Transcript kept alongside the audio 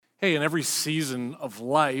Hey, in every season of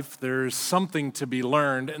life, there's something to be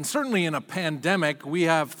learned. And certainly in a pandemic, we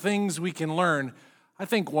have things we can learn. I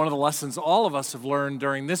think one of the lessons all of us have learned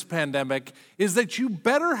during this pandemic is that you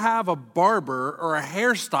better have a barber or a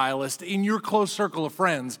hairstylist in your close circle of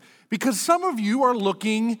friends because some of you are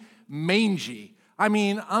looking mangy. I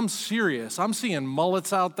mean, I'm serious. I'm seeing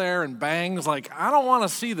mullets out there and bangs. Like, I don't want to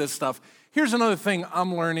see this stuff. Here's another thing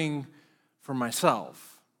I'm learning for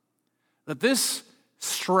myself, that this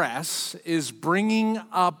stress is bringing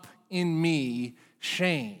up in me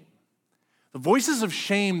shame. The voices of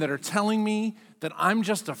shame that are telling me that I'm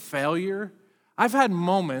just a failure. I've had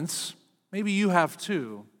moments, maybe you have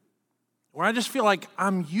too, where I just feel like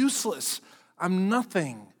I'm useless. I'm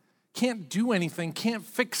nothing. Can't do anything, can't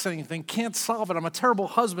fix anything, can't solve it. I'm a terrible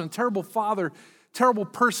husband, terrible father, terrible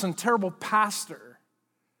person, terrible pastor.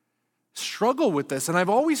 Struggle with this, and I've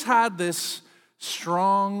always had this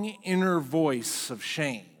strong inner voice of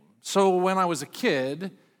shame. So when I was a kid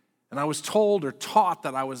and I was told or taught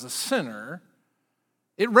that I was a sinner,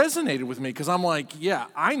 it resonated with me because I'm like, yeah,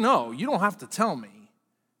 I know, you don't have to tell me.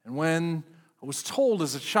 And when I was told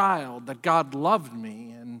as a child that God loved me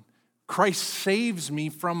and Christ saves me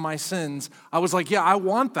from my sins, I was like, yeah, I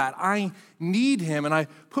want that. I need him. And I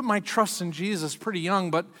put my trust in Jesus pretty young,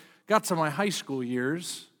 but got to my high school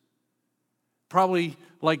years. Probably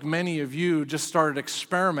like many of you, just started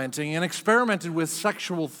experimented with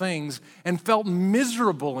sexual things and felt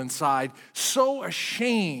miserable inside, so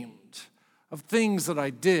ashamed of things that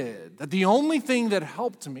I did, that the only thing that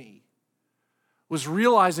helped me was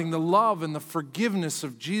realizing the love and the forgiveness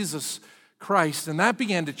of Jesus Christ, and that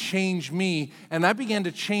began to change me, and that began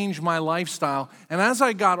to change my lifestyle. And as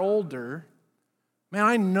I got older, man,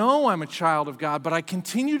 I know I'm a child of God, but I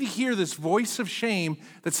continue to hear this voice of shame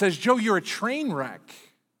that says, Joe, you're a train wreck.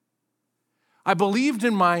 I believed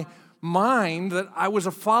in my mind that I was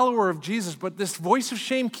a follower of Jesus, but this voice of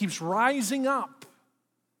shame keeps rising up,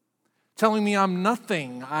 telling me I'm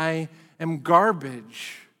nothing, I am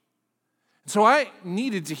garbage. So I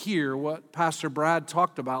needed to hear what Pastor Brad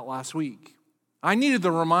talked about last week. I needed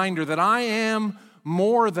the reminder that I am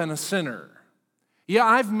more than a sinner. Yeah,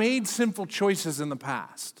 I've made sinful choices in the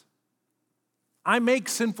past. I make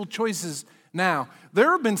sinful choices now.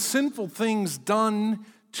 There have been sinful things done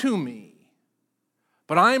to me.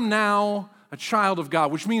 But I am now a child of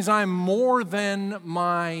God, which means I am more than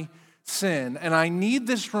my sin. And I need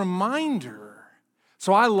this reminder.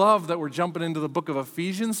 So I love that we're jumping into the book of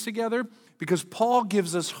Ephesians together because Paul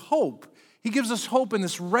gives us hope. He gives us hope in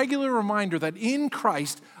this regular reminder that in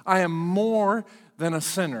Christ I am more than a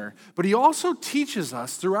sinner. But he also teaches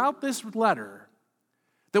us throughout this letter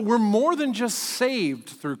that we're more than just saved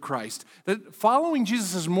through Christ, that following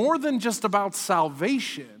Jesus is more than just about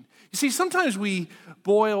salvation. You see, sometimes we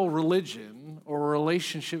boil religion or a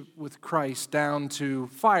relationship with Christ down to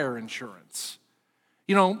fire insurance.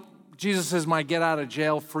 You know, Jesus is my get out of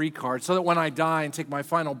jail free card so that when I die and take my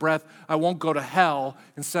final breath, I won't go to hell.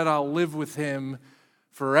 Instead, I'll live with him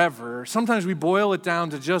forever. Sometimes we boil it down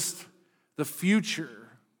to just the future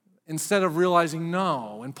instead of realizing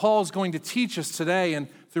no. And Paul's going to teach us today and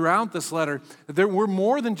throughout this letter that we're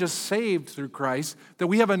more than just saved through Christ, that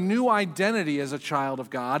we have a new identity as a child of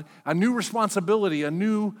God, a new responsibility, a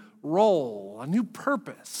new role, a new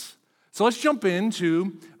purpose. So let's jump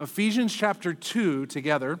into Ephesians chapter 2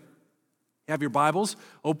 together. You have your Bibles,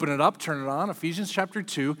 open it up, turn it on, Ephesians chapter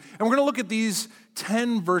 2, and we're going to look at these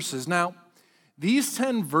 10 verses. Now, these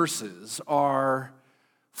 10 verses are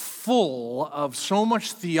full of so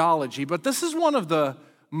much theology, but this is one of the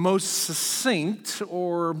most succinct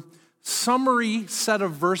or summary set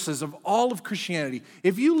of verses of all of Christianity.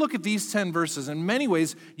 If you look at these 10 verses, in many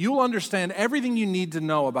ways, you'll understand everything you need to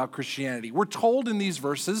know about Christianity. We're told in these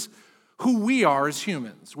verses who we are as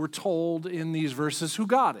humans. We're told in these verses who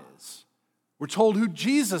God is. We're told who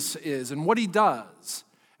Jesus is and what he does.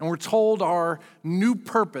 And we're told our new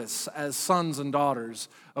purpose as sons and daughters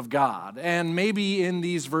of God. And maybe in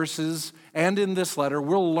these verses and in this letter,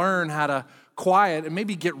 we'll learn how to quiet and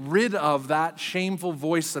maybe get rid of that shameful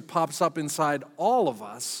voice that pops up inside all of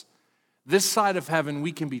us. This side of heaven,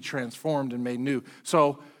 we can be transformed and made new.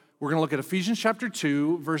 So we're going to look at Ephesians chapter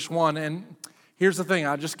 2, verse 1. And here's the thing.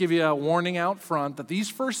 I'll just give you a warning out front that these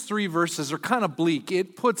first 3 verses are kind of bleak.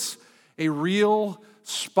 It puts a real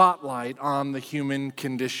spotlight on the human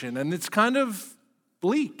condition, and it's kind of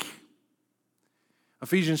bleak.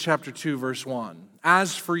 Ephesians chapter 2, verse 1.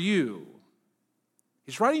 As for you,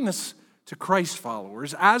 he's writing this to Christ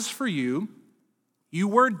followers. As for you, you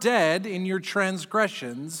were dead in your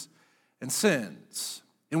transgressions and sins,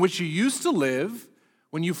 in which you used to live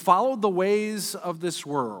when you followed the ways of this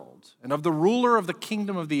world and of the ruler of the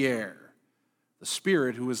kingdom of the air, the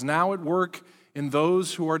Spirit who is now at work in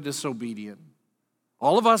those who are disobedient.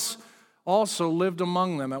 All of us also lived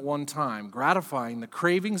among them at one time, gratifying the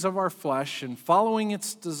cravings of our flesh and following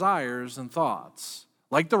its desires and thoughts.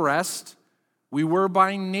 Like the rest, we were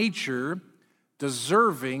by nature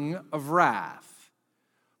deserving of wrath.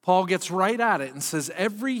 Paul gets right at it and says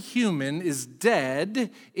every human is dead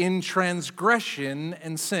in transgression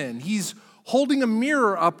and sin. He's holding a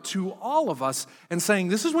mirror up to all of us and saying,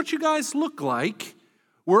 this is what you guys look like.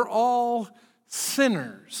 We're all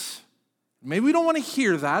sinners. Maybe we don't want to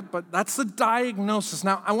hear that, but that's the diagnosis.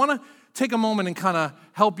 Now, I want to take a moment and kind of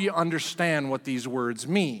help you understand what these words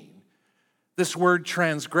mean. This word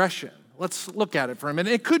transgression, let's look at it for a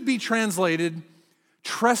minute. It could be translated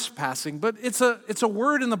trespassing, but it's a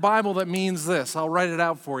word in the Bible that means this. I'll write it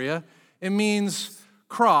out for you. It means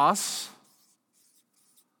cross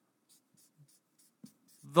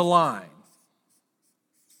the line.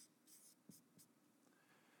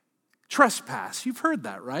 Trespass, you've heard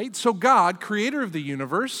that, right? So God, creator of the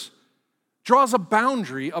universe, draws a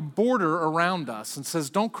boundary, a border around us and says,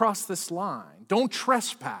 don't cross this line. Don't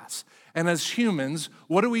trespass. And as humans,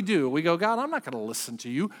 what do? We go, God, I'm not going to listen to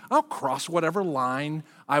you. I'll cross whatever line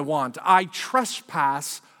I want. I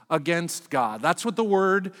trespass against God. That's what the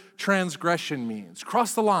word transgression means.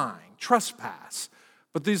 Cross the line, trespass.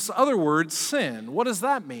 But this other word, sin, what does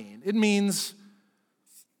that mean? It means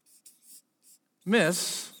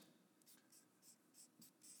miss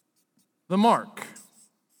the mark.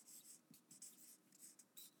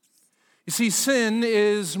 You see, sin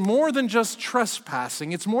is more than just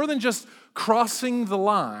trespassing. It's more than just crossing the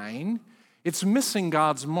line. It's missing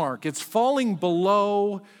God's mark. It's falling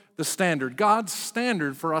below the standard. God's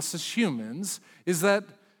standard for us as humans is that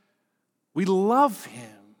we love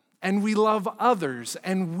Him and we love others,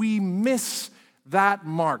 and we miss that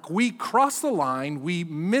mark. We cross the line, we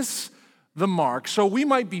miss the mark. So we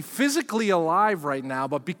might be physically alive right now,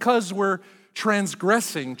 but because we're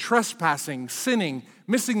transgressing, trespassing, sinning,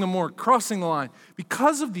 missing the mark, crossing the line,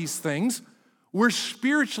 because of these things, we're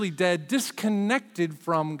spiritually dead, disconnected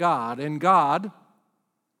from God. And God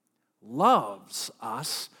loves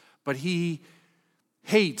us, but He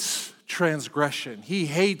hates transgression. He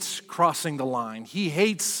hates crossing the line. He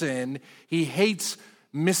hates sin. He hates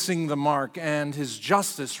missing the mark. And His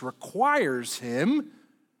justice requires Him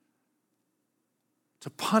to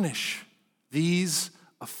punish these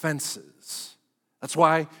offenses. That's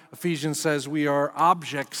why Ephesians says we are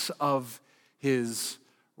objects of His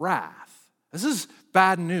wrath. This is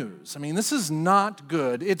bad news. I mean, this is not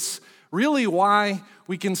good. It's really why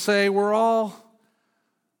we can say we're all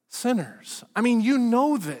sinners. I mean, you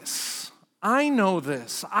know this. I know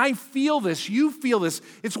this. I feel this. You feel this.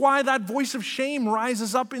 It's why that voice of shame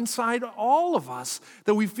rises up inside all of us,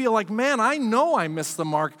 that we feel like, man, I know I missed the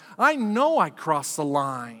mark. I know I crossed the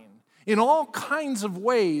line. In all kinds of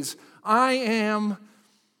ways, I am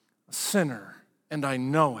a sinner, and I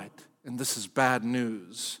know it, and this is bad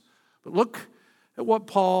news. But look at what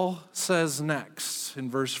Paul says next in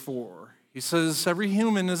verse 4. He says, every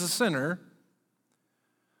human is a sinner,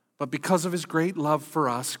 but because of His great love for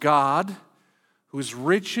us, God, who is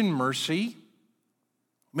rich in mercy,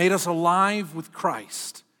 made us alive with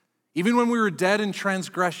Christ, even when we were dead in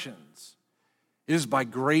transgressions. It is by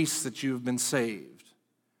grace that you have been saved.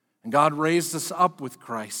 And God raised us up with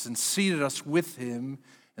Christ and seated us with Him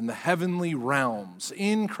in the heavenly realms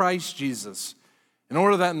in Christ Jesus, in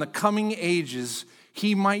order that in the coming ages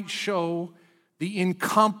He might show the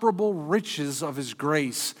incomparable riches of His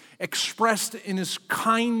grace expressed in His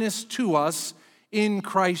kindness to us in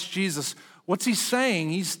Christ Jesus. What's He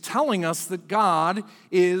saying? He's telling us that God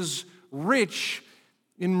is rich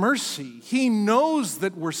in mercy. He knows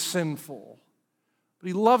that we're sinful, but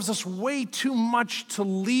He loves us way too much to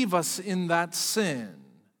leave us in that sin.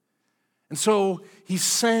 And so He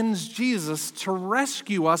sends Jesus to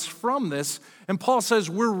rescue us from this. And Paul says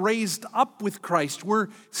we're raised up with Christ. We're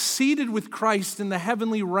seated with Christ in the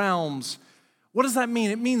heavenly realms. What does that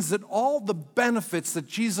mean? It means that all the benefits that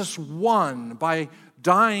Jesus won by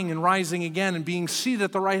dying and rising again and being seated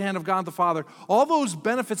at the right hand of God the Father, all those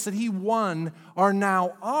benefits that He won are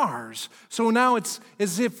now ours. So now it's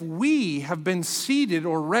as if we have been seated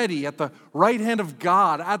already at the right hand of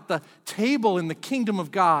God, at the table in the kingdom of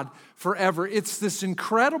God forever. It's this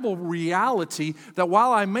incredible reality that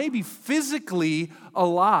while I may be physically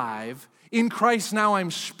alive, in Christ now I'm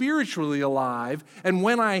spiritually alive, and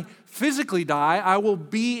when I physically die, I will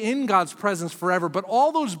be in God's presence forever. But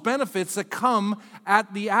all those benefits that come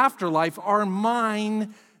at the afterlife are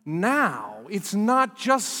mine now. It's not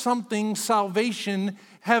just something salvation,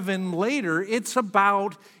 heaven later. It's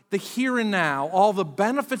about the here and now. All the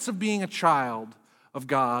benefits of being a child of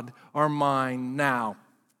God are mine now.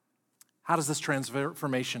 How does this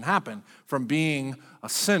transformation happen from being a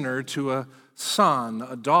sinner to a son,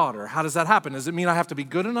 a daughter? How does that happen? Does it mean I have to be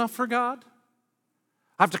good enough for God?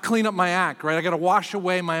 I have to clean up my act, right? I got to wash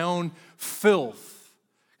away my own filth.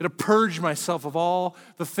 I got to purge myself of all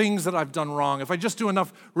the things that I've done wrong. If I just do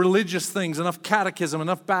enough religious things, enough catechism,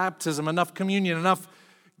 enough baptism, enough communion, enough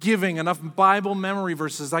giving, enough Bible memory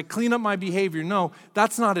verses, I clean up my behavior. No,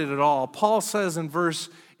 that's not it at all. Paul says in verse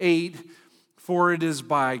 8, "For it is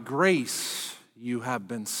by grace you have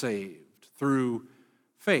been saved through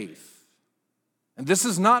faith. And this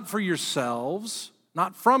is not for yourselves,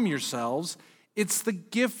 not from yourselves. It's the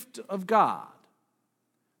gift of God,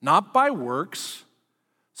 not by works,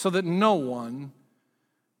 so that no one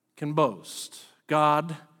can boast."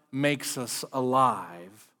 God makes us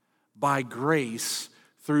alive by grace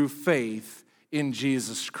through faith in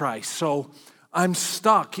Jesus Christ. So I'm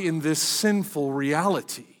stuck in this sinful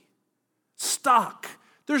reality. Stuck.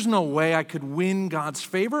 There's no way I could win God's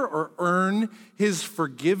favor or earn His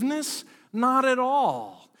forgiveness. Not at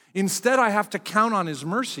all. Instead, I have to count on His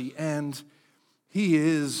mercy, and He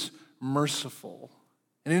is merciful.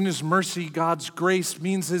 And in His mercy, God's grace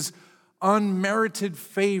means His unmerited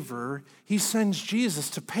favor. He sends Jesus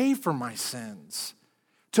to pay for my sins,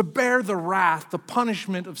 to bear the wrath, the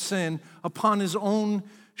punishment of sin upon His own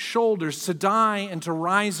shoulders, to die and to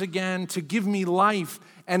rise again, to give me life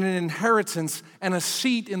and an inheritance and a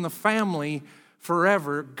seat in the family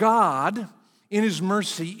forever. God, in His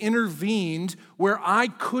mercy, intervened where I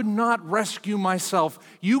could not rescue myself.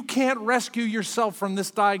 You can't rescue yourself from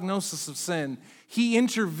this diagnosis of sin. He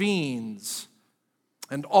intervenes.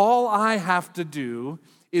 And all I have to do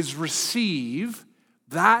is receive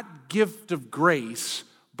that gift of grace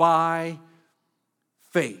by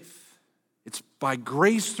faith. It's by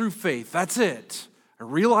grace through faith. That's it. I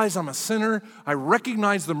realize I'm a sinner. I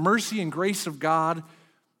recognize the mercy and grace of God.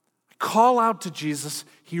 I call out to Jesus.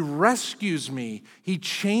 He rescues me. He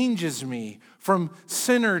changes me from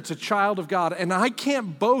sinner to child of God. And I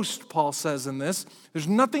can't boast, Paul says in this. There's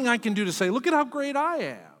nothing I can do to say, look at how great I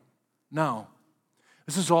am. No.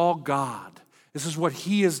 This is all God. This is what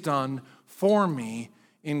He has done for me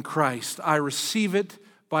in Christ. I receive it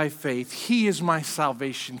by faith. He is my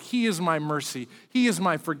salvation. He is my mercy. He is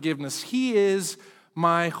my forgiveness. He is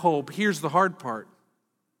my hope. Here's the hard part.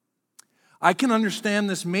 I can understand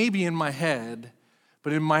this maybe in my head,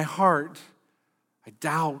 but in my heart, I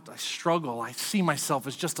doubt, I struggle. I see myself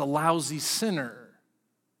as just a lousy sinner.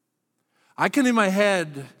 I can in my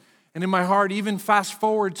head and in my heart even fast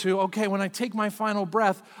forward to, okay, when I take my final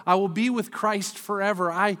breath, I will be with Christ forever.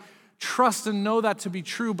 I trust and know that to be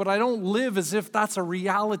true, but I don't live as if that's a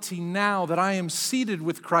reality now, that I am seated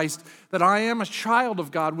with Christ, that I am a child of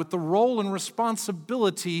God with the role and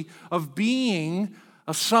responsibility of being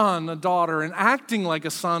a son, a daughter, and acting like a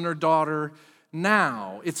son or daughter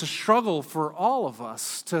now. It's a struggle for all of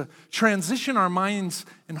us to transition our minds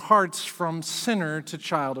and hearts from sinner to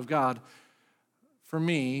child of God. For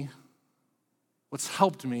me, what's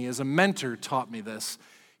helped me as a mentor taught me this.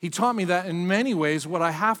 He taught me that in many ways what I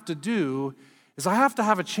have to do is I have to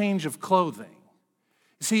have a change of clothing.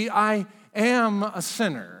 You see, I am a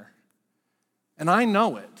sinner, and I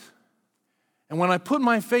know it. And when I put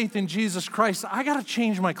my faith in Jesus Christ, I got to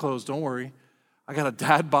change my clothes. Don't worry. I got a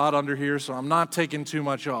dad bod under here, so I'm not taking too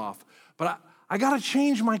much off. But I got to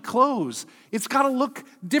change my clothes. It's got to look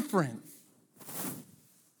different.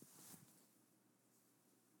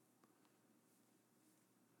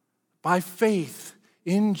 By faith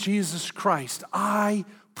in Jesus Christ, I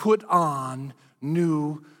put on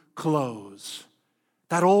new clothes.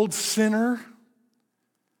 That old sinner,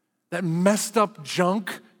 that messed up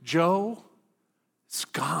junk, Joe, it's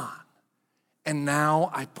gone. And now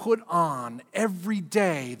I put on every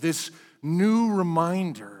day this new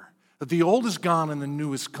reminder that the old is gone and the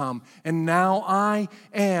new has come. And now I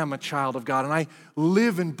am a child of God. And I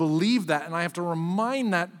live and believe that. And I have to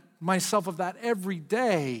remind myself of that every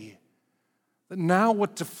day. That now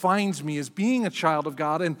what defines me is being a child of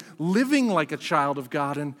God and living like a child of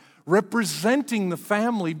God and representing the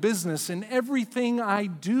family business in everything I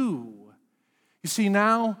do. You see,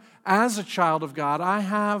 now as a child of God, I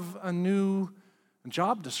have a new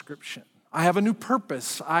job description. I have a new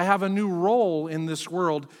purpose. I have a new role in this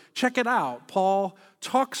world. Check it out. Paul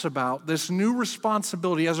talks about this new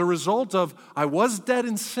responsibility as a result of I was dead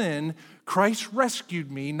in sin. Christ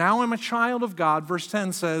rescued me. Now I'm a child of God. Verse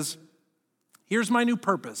 10 says, here's my new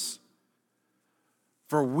purpose.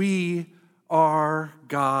 For we are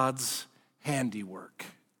God's handiwork,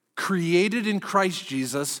 created in Christ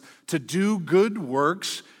Jesus to do good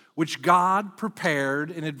works which God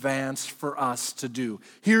prepared in advance for us to do.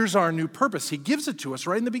 Here's our new purpose. He gives it to us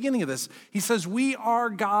right in the beginning of this. He says, we are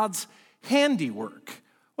God's handiwork.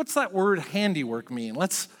 What's that word handiwork mean?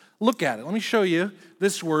 Let's look at it. Let me show you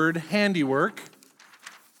this word handiwork.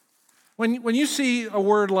 When you see a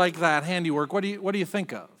word like that, handiwork, what do you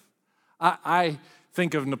think of? I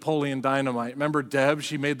think of Napoleon Dynamite. Remember Deb?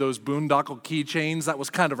 She made those boondoggle keychains. That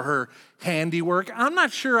was kind of her handiwork. I'm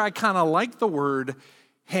not sure I kind of like the word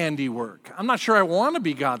handiwork. I'm not sure I want to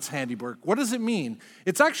be God's handiwork. What does it mean?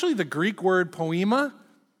 It's actually the Greek word poema,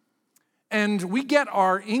 and we get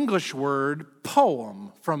our English word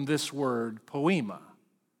poem from this word poema.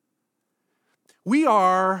 We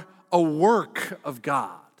are a work of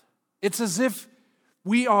God. It's as if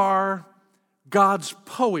we are God's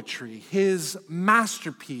poetry, his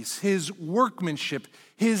masterpiece, his workmanship,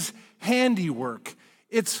 his handiwork.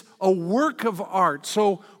 It's a work of art.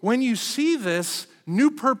 So when you see this new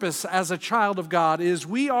purpose as a child of God is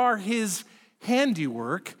we are his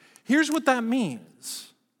handiwork, here's what that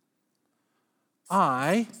means.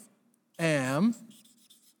 I am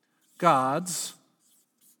God's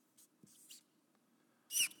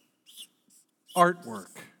artwork.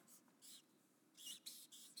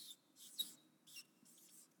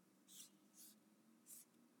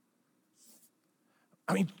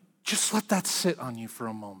 I mean, just let that sit on you for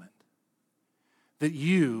a moment. That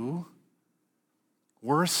you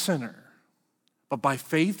were a sinner, but by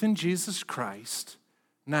faith in Jesus Christ,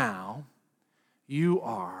 now you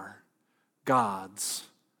are God's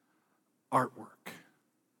artwork.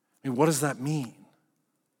 I mean, what does that mean?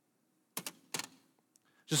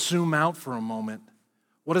 Just zoom out for a moment.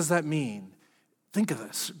 What does that mean? Think of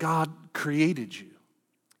this. God created you.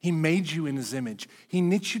 He made you in his image. He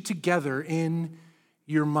knit you together in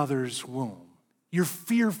your mother's womb. You're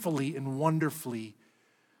fearfully and wonderfully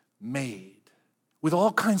made with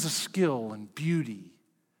all kinds of skill and beauty,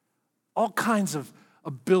 all kinds of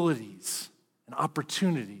abilities and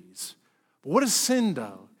opportunities. But what does sin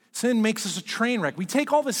do? Sin makes us a train wreck. We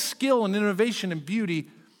take all this skill and innovation and beauty,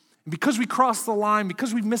 and because we cross the line,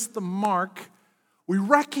 because we missed the mark, we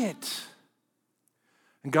wreck it.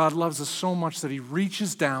 And God loves us so much that he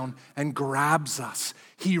reaches down and grabs us.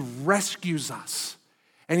 He rescues us.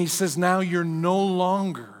 And he says, now you're no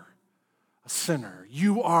longer a sinner.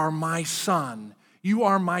 You are my son. You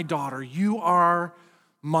are my daughter. You are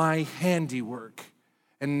my handiwork.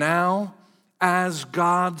 And now, as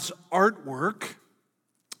God's artwork,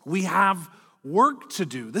 we have work to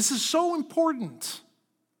do. This is so important.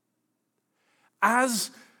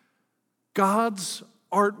 As God's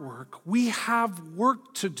artwork, we have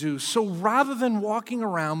work to do. So rather than walking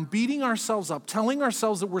around, beating ourselves up, telling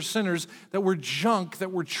ourselves that we're sinners, that we're junk,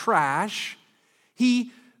 that we're trash,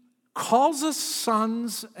 he calls us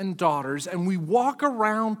sons and daughters, and we walk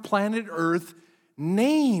around planet Earth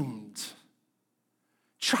named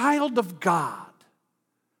child of God.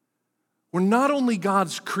 We're not only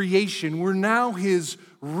God's creation, we're now his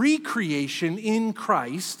recreation in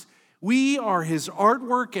Christ. We are his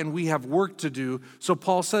artwork and we have work to do. So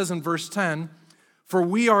Paul says in verse 10, for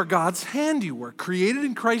we are God's handiwork, created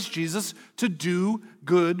in Christ Jesus to do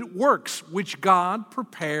good works, which God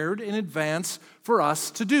prepared in advance for us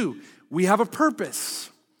to do. We have a purpose,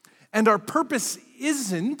 and our purpose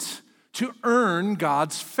isn't to earn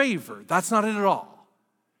God's favor. That's not it at all.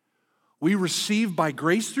 We receive by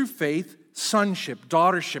grace through faith, sonship,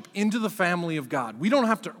 daughtership into the family of God. We don't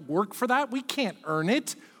have to work for that. We can't earn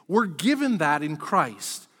it. We're given that in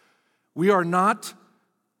Christ. We are not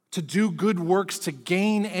to do good works to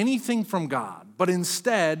gain anything from God, but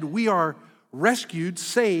instead we are rescued,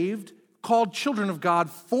 saved, called children of God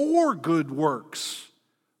for good works.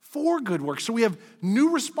 For good works. So we have new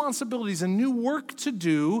responsibilities and new work to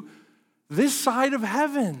do this side of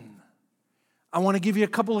heaven. I want to give you a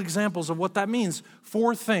couple examples of what that means.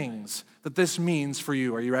 4 things that this means for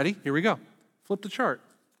you. Are you ready? Here we go. Flip the chart.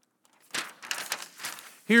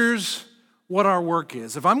 Here's what our work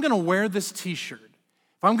is. If I'm going to wear this t-shirt,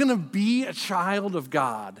 if I'm going to be a child of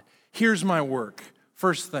God, here's my work.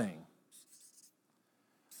 First thing,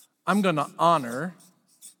 I'm going to honor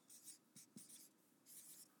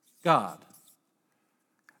God.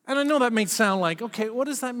 And I know that may sound like, okay, what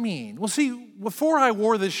does that mean? Well, see, before I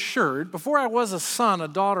wore this shirt, before I was a son, a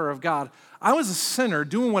daughter of God, I was a sinner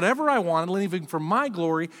doing whatever I wanted, living for my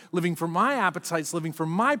glory, living for my appetites, living for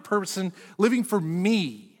my person, living for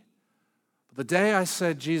me. But the day I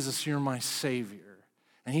said, Jesus, you're my Savior,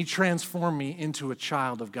 and he transformed me into a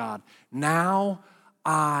child of God, now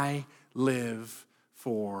I live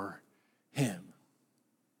for him.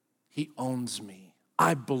 He owns me.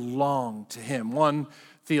 I belong to him. One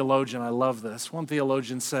theologian, I love this, one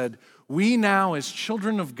theologian said, we now as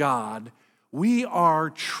children of God, we are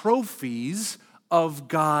trophies of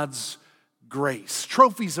God's grace.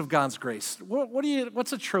 Trophies of God's grace.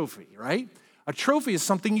 What's a trophy, right? A trophy is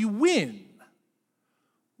something you win.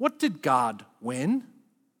 What did God win?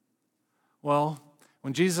 Well,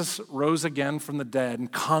 when Jesus rose again from the dead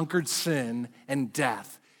and conquered sin and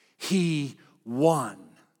death, he won.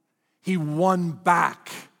 He won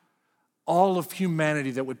back all of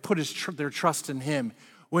humanity that would put their trust in him.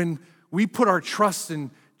 When we put our trust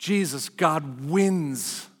in Jesus, God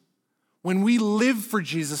wins. When we live for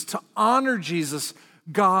Jesus, to honor Jesus,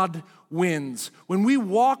 God wins. When we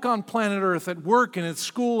walk on planet Earth at work and at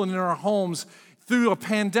school and in our homes through a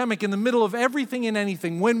pandemic, in the middle of everything and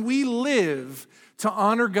anything, when we live to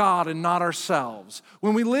honor God and not ourselves,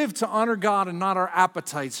 when we live to honor God and not our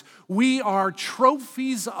appetites, we are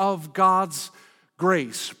trophies of God's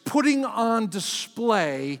grace, putting on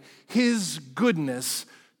display his goodness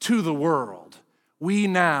to the world. We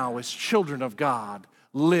now, as children of God,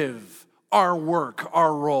 live. Our work,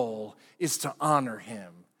 our role is to honor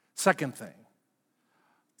him. Second thing,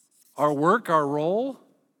 our work, our role,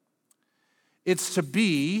 it's to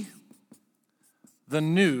be the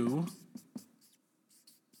new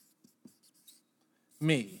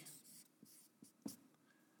me.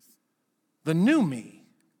 The new me.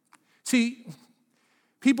 See,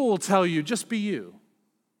 people will tell you, just be you.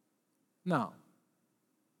 No.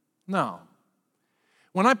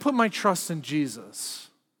 When I put my trust in Jesus,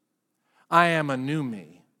 I am a new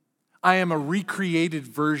me. I am a recreated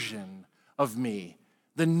version of me.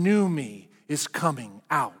 The new me is coming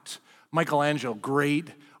out. Michelangelo, great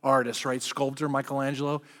artist, right? Sculptor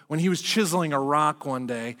Michelangelo. When he was chiseling a rock one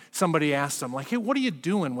day, somebody asked him, like, hey, what are you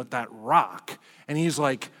doing with that rock? And he's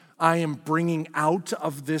like, I am bringing out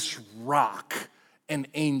of this rock an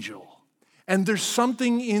angel. And there's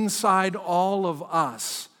something inside all of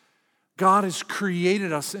us. God has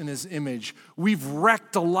created us in his image. We've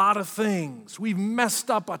wrecked a lot of things. We've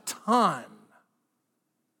messed up a ton.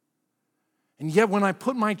 And yet when I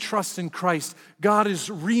put my trust in Christ, God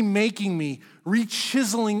is remaking me,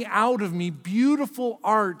 re-chiseling out of me beautiful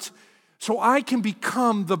art so I can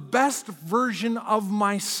become the best version of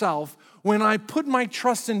myself when I put my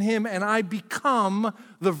trust in him and I become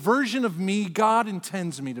the version of me God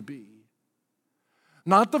intends me to be.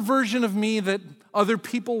 Not the version of me that other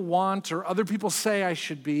people want or other people say I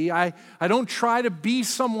should be. I don't try to be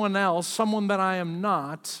someone else, someone that I am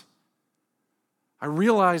not. I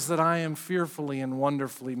realize that I am fearfully and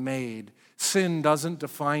wonderfully made. Sin doesn't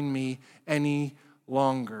define me any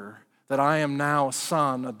longer. That I am now a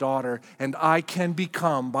son, a daughter, and I can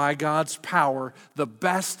become, by God's power, the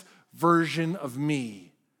best version of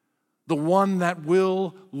me. The one that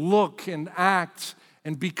will look and act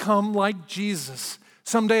and become like Jesus.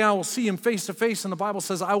 Someday I will see him face to face, and the Bible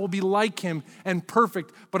says I will be like him and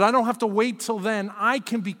perfect, but I don't have to wait till then. I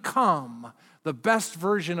can become the best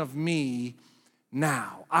version of me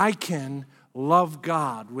now. I can love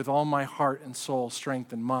God with all my heart and soul,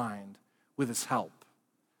 strength and mind with his help.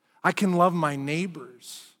 I can love my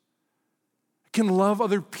neighbors. I can love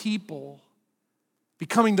other people.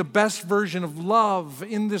 Becoming the best version of love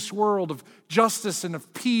in this world, of justice and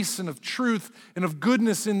of peace and of truth and of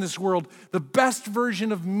goodness in this world. The best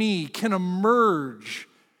version of me can emerge.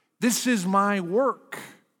 This is my work.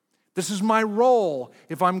 This is my role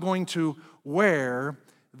if I'm going to wear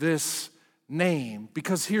this name.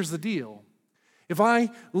 Because here's the deal. If I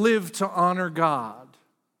live to honor God,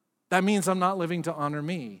 that means I'm not living to honor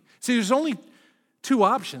me. See, there's only two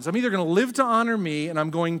options. I'm either going to live to honor me and I'm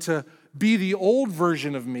going to be the old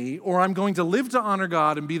version of me, or I'm going to live to honor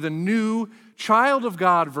God and be the new child of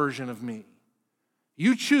God version of me.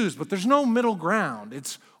 You choose, but there's no middle ground.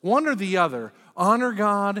 It's one or the other. Honor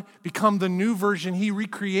God, become the new version he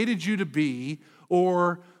recreated you to be,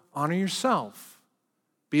 or honor yourself.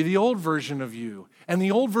 Be the old version of you. And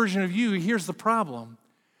the old version of you, here's the problem.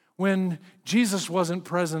 When Jesus wasn't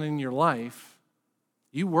present in your life,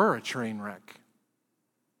 you were a train wreck.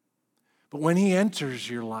 But when he enters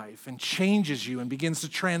your life and changes you and begins to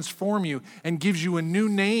transform you and gives you a new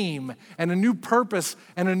name and a new purpose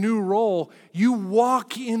and a new role, you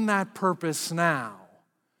walk in that purpose now.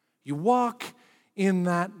 You walk in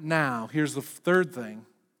that now. Here's the third thing.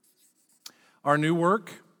 Our new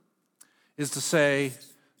work is to say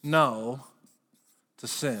no to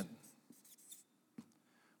sin.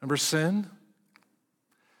 Remember sin?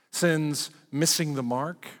 Sin's missing the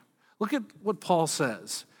mark. Look at what Paul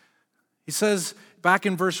says. He says, back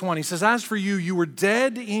in verse 1, he says, as for you, you were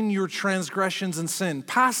dead in your transgressions and sin.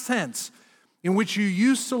 Past tense. in which you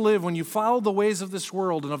used to live when you followed the ways of this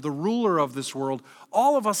world and of the ruler of this world,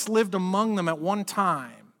 all of us lived among them at one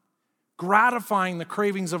time, gratifying the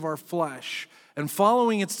cravings of our flesh and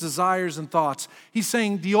following its desires and thoughts. He's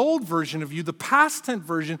saying the old version of you, the past tense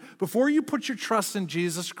version, before you put your trust in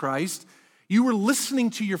Jesus Christ, you were listening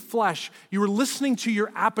to your flesh. You were listening to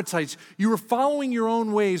your appetites. You were following your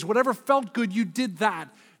own ways. Whatever felt good, you did that.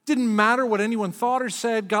 Didn't matter what anyone thought or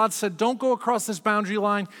said. God said, don't go across this boundary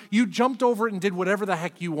line. You jumped over it and did whatever the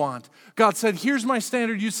heck you want. God said, here's my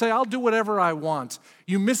standard. You say, I'll do whatever I want.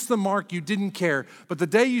 You missed the mark. You didn't care. But the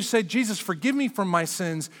day you said, Jesus, forgive me from my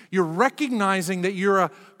sins, you're recognizing that you're a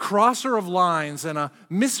crosser of lines and a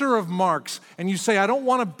misser of marks. And you say, I don't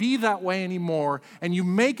want to be that way anymore. And you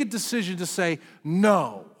make a decision to say,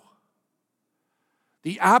 no.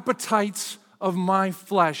 The appetites of my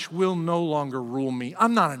flesh will no longer rule me.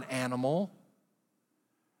 I'm not an animal.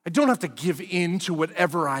 I don't have to give in to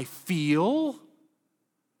whatever I feel.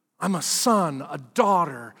 I'm a son, a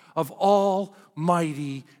daughter of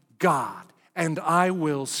Almighty God, and I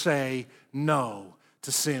will say no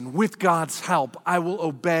to sin. With God's help, I will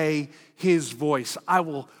obey His voice. I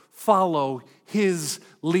will follow His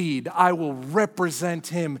lead. I will represent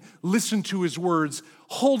Him, listen to His words,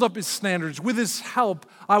 hold up His standards. With His help,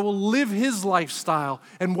 I will live His lifestyle,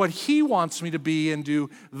 and what He wants me to be and do,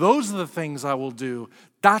 those are the things I will do.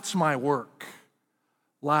 That's my work.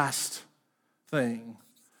 Last thing,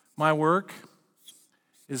 my work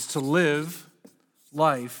is to live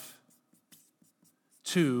life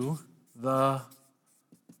to the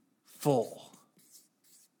full.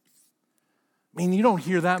 I mean, you don't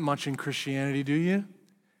hear that much in Christianity, do you?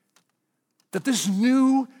 That this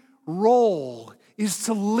new role is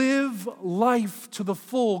to live life to the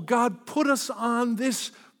full. God put us on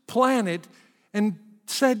this planet and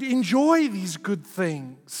said, enjoy these good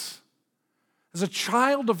things. As a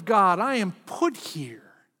child of God, I am put here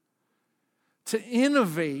to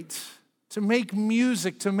innovate, to make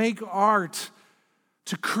music, to make art,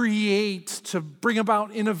 to create, to bring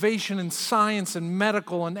about innovation in science and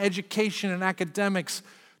medical and education and academics,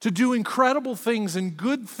 to do incredible things and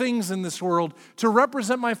good things in this world, to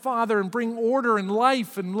represent my Father and bring order and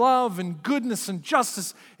life and love and goodness and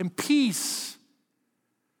justice and peace.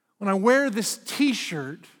 When I wear this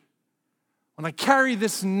t-shirt, when I carry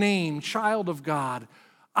this name, child of God,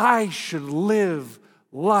 I should live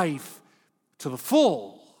life to the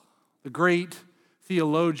full. The great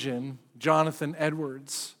theologian Jonathan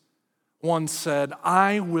Edwards once said,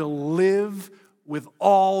 I will live with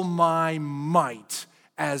all my might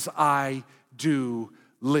as I do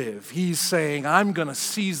live. He's saying, I'm going to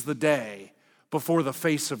seize the day before the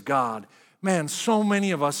face of God. Man, so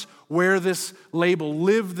many of us wear this label,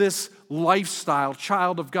 live this lifestyle,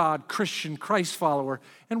 child of God, Christian, Christ follower,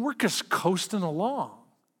 and we're just coasting along.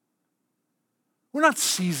 We're not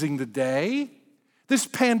seizing the day. This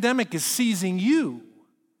pandemic is seizing you.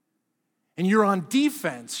 And you're on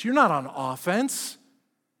defense. You're not on offense.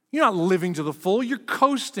 You're not living to the full. You're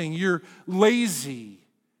coasting. You're lazy.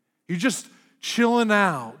 You're just chilling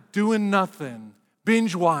out, doing nothing,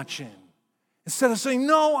 binge watching. Instead of saying,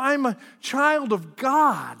 no, I'm a child of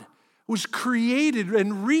God, was created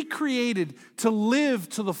and recreated to live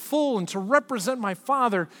to the full and to represent my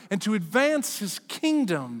Father and to advance His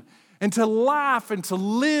kingdom and to laugh and to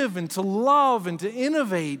live and to love and to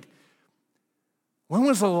innovate. When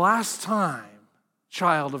was the last time,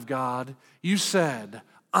 child of God, you said,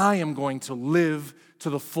 I am going to live to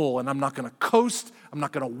the full and I'm not going to coast, I'm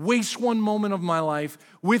not going to waste one moment of my life.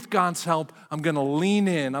 With God's help, I'm going to lean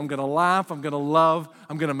in, I'm going to laugh, I'm going to love,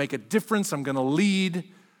 I'm going to make a difference, I'm going to lead, I'm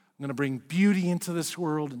going to bring beauty into this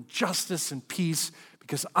world and justice and peace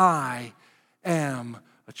because I am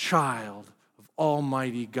a child of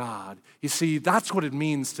Almighty God. You see, that's what it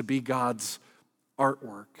means to be God's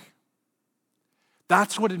artwork.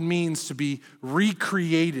 That's what it means to be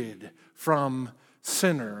recreated from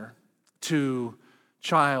sinner to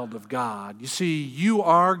child of God. You see, you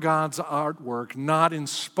are God's artwork, not in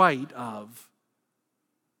spite of,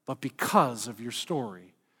 but because of your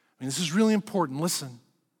story. I mean, this is really important. Listen.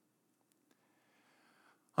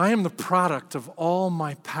 I am the product of all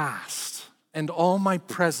my past and all my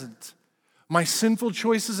present, my sinful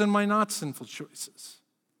choices and my not sinful choices,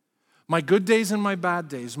 my good days and my bad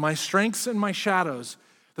days, my strengths and my shadows,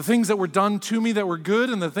 the things that were done to me that were good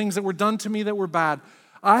and the things that were done to me that were bad.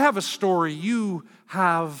 I have a story. You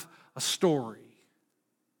have a story.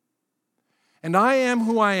 And I am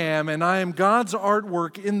who I am, and I am God's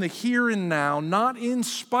artwork in the here and now, not in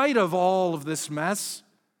spite of all of this mess,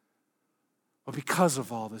 but because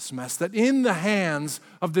of all this mess, that in the hands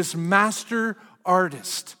of this master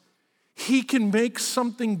artist, He can make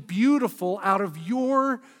something beautiful out of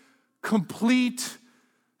your complete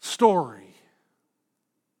story.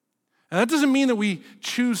 And that doesn't mean that we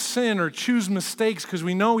choose sin or choose mistakes because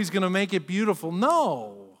we know He's going to make it beautiful.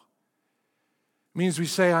 No. It means we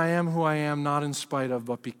say, I am who I am, not in spite of,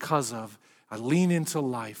 but because of. I lean into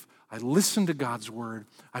life. I listen to God's word.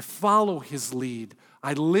 I follow His lead.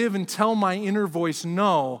 I live and tell my inner voice,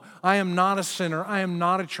 no, I am not a sinner. I am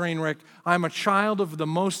not a train wreck. I am a child of the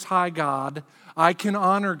Most High God. I can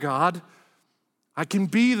honor God. I can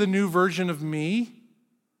be the new version of me.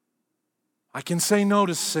 I can say no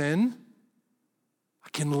to sin. I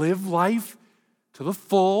can live life to the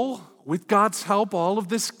full. With God's help, all of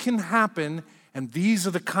this can happen. And these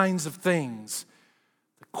are the kinds of things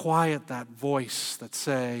that quiet that voice that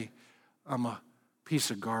say, I'm a piece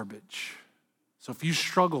of garbage. So if you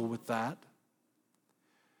struggle with that,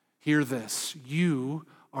 hear this. You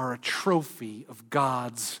are a trophy of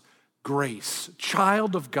God's grace.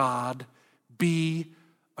 Child of God, be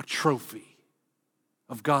a trophy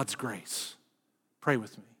of God's grace. Pray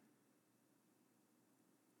with me.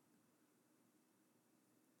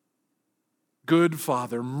 Good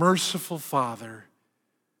Father, merciful Father,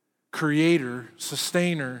 Creator,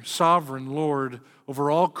 Sustainer, Sovereign Lord over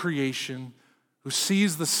all creation, who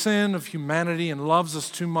sees the sin of humanity and loves us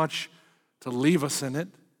too much to leave us in it,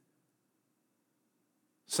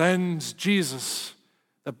 sends Jesus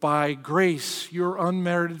that by grace, your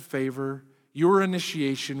unmerited favor, your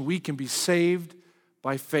initiation, we can be saved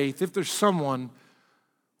by faith. If there's someone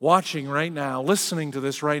watching right now, listening to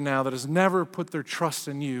this right now, that has never put their trust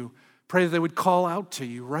in you, pray that they would call out to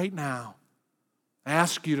you right now.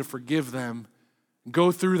 Ask you to forgive them.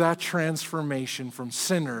 Go through that transformation from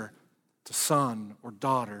sinner to son or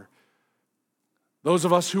daughter. Those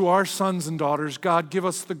of us who are sons and daughters, God, give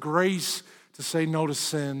us the grace to say no to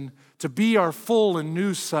sin, to be our full and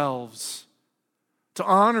new selves, to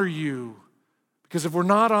honor you. Because if we're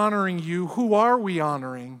not honoring you, who are we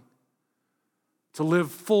honoring? To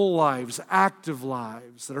live full lives, active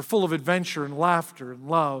lives that are full of adventure and laughter and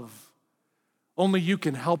love. Only you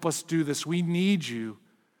can help us do this. We need you.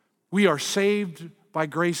 We are saved by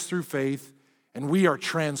grace through faith, and we are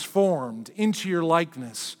transformed into your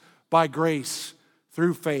likeness by grace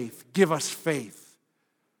through faith. Give us faith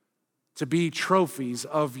to be trophies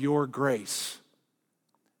of your grace.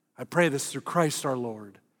 I pray this through Christ our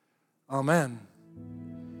Lord. Amen.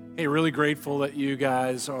 Hey, really grateful that you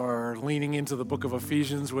guys are leaning into the book of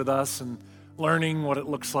Ephesians with us and learning what it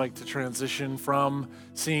looks like to transition from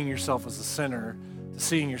seeing yourself as a sinner to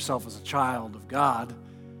seeing yourself as a child of God.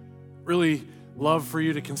 Really love for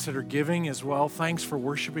you to consider giving as well. Thanks for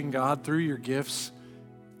worshiping God through your gifts.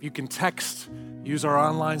 You can text, use our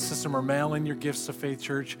online system, or mail in your gifts to Faith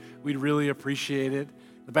Church. We'd really appreciate it.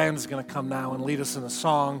 The band is going to come now and lead us in a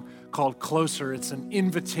song called Closer. It's an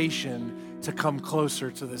invitation to come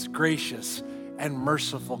closer to this gracious and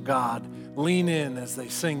merciful God. Lean in as they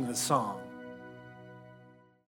sing this song.